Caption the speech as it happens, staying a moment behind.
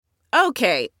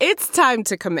Okay, it's time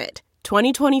to commit.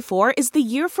 2024 is the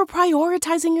year for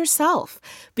prioritizing yourself.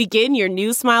 Begin your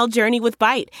new smile journey with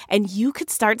Byte, and you could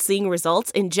start seeing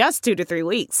results in just 2 to 3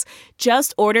 weeks.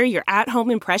 Just order your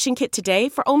at-home impression kit today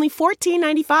for only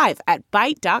 $14.95 at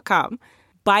Byte.com.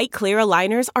 Byte Clear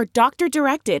aligners are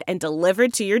doctor-directed and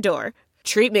delivered to your door.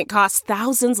 Treatment costs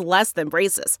thousands less than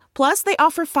braces. Plus, they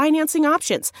offer financing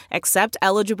options, accept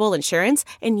eligible insurance,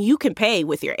 and you can pay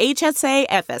with your HSA,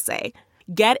 FSA.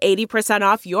 Get 80%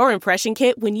 off your impression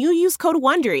kit when you use code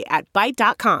WONDERY at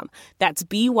Byte.com. That's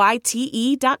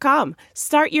BYTE.com.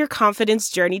 Start your confidence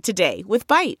journey today with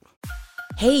Byte.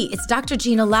 Hey, it's Dr.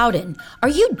 Gina Loudon. Are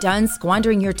you done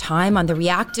squandering your time on the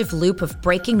reactive loop of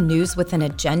breaking news with an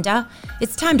agenda?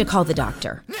 It's time to call the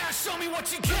doctor. Now show me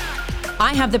what you got.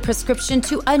 I have the prescription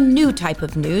to a new type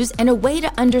of news and a way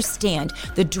to understand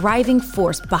the driving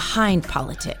force behind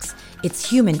politics. It's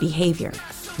human behavior.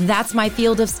 That's my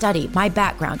field of study, my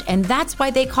background, and that's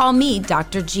why they call me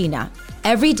Dr. Gina.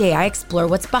 Every day I explore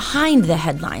what's behind the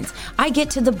headlines. I get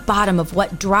to the bottom of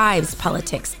what drives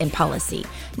politics and policy.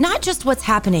 Not just what's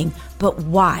happening, but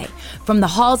why. From the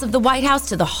halls of the White House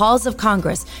to the halls of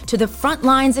Congress to the front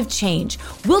lines of change,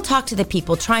 we'll talk to the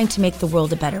people trying to make the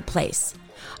world a better place.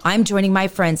 I'm joining my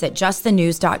friends at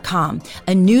justthenews.com,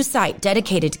 a news site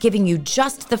dedicated to giving you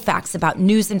just the facts about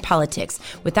news and politics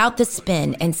without the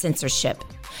spin and censorship.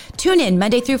 Tune in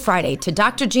Monday through Friday to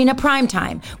Dr. Gina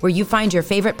Primetime, where you find your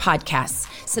favorite podcasts.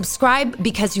 Subscribe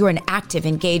because you're an active,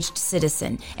 engaged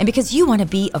citizen and because you want to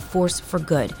be a force for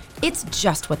good. It's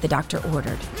just what the doctor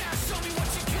ordered. Now show me